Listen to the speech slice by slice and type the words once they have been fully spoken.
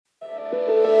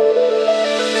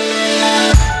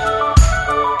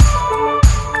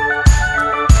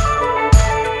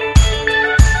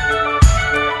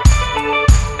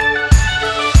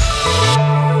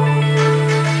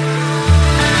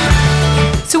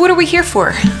what are we here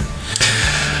for?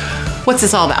 What's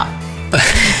this all about?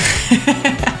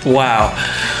 Wow.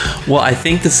 Well, I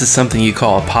think this is something you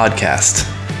call a podcast.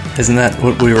 Isn't that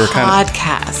what we were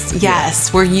Podcast.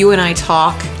 Yes, where you and I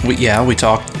talk. We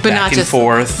talk But back not and just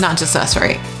forth. Not just us,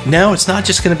 right? No, it's not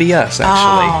just going to be us,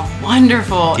 actually. Oh,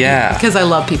 wonderful. Yeah. Because I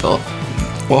love people.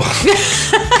 Well,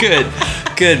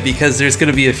 good, because there's going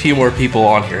to be a few more people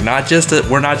on here.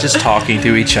 We're not just talking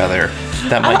to each other.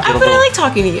 That might get a little. I like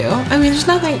talking to you. I mean, there's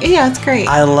nothing. Yeah, it's great.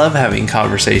 I love having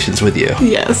conversations with you.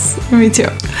 Yes, me too.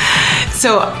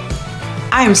 So,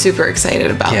 I am super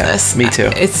excited about this. Me too.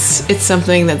 It's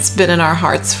something that's been in our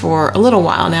hearts for a little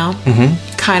while now.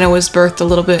 Mm-hmm. Kind of was birthed a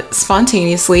little bit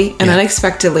spontaneously and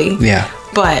unexpectedly. Yeah.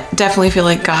 But definitely feel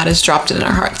like God has dropped it in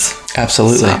our hearts.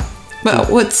 Absolutely. So, but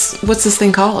what's this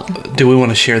thing called? Do we want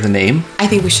to share the name? I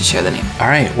think we should share the name. All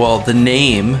right. Well, the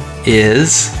name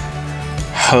is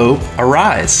Hope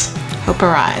Arise. Hope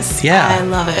Arise. Yeah. I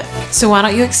love it. So why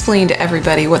don't you explain to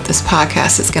everybody what this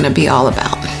podcast is going to be all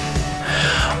about?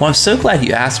 Well, I'm so glad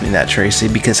you asked me that, Tracy,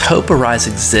 because Hope Arise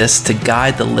exists to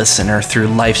guide the listener through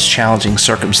life's challenging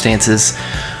circumstances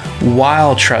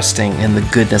while trusting in the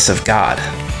goodness of God.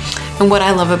 And what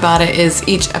I love about it is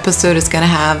each episode is going to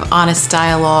have honest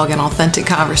dialogue and authentic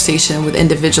conversation with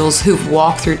individuals who've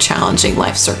walked through challenging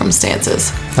life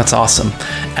circumstances. That's awesome.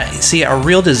 See, our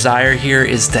real desire here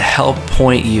is to help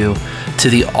point you to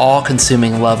the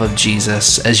all-consuming love of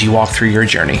Jesus as you walk through your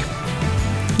journey.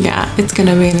 Yeah, it's going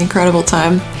to be an incredible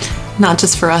time, not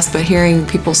just for us, but hearing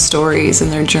people's stories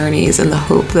and their journeys and the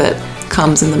hope that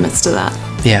comes in the midst of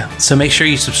that. Yeah, so make sure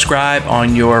you subscribe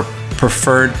on your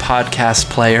preferred podcast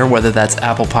player, whether that's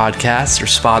Apple Podcasts or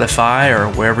Spotify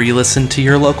or wherever you listen to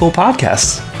your local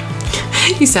podcasts.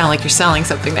 You sound like you're selling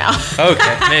something now.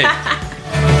 Okay, maybe.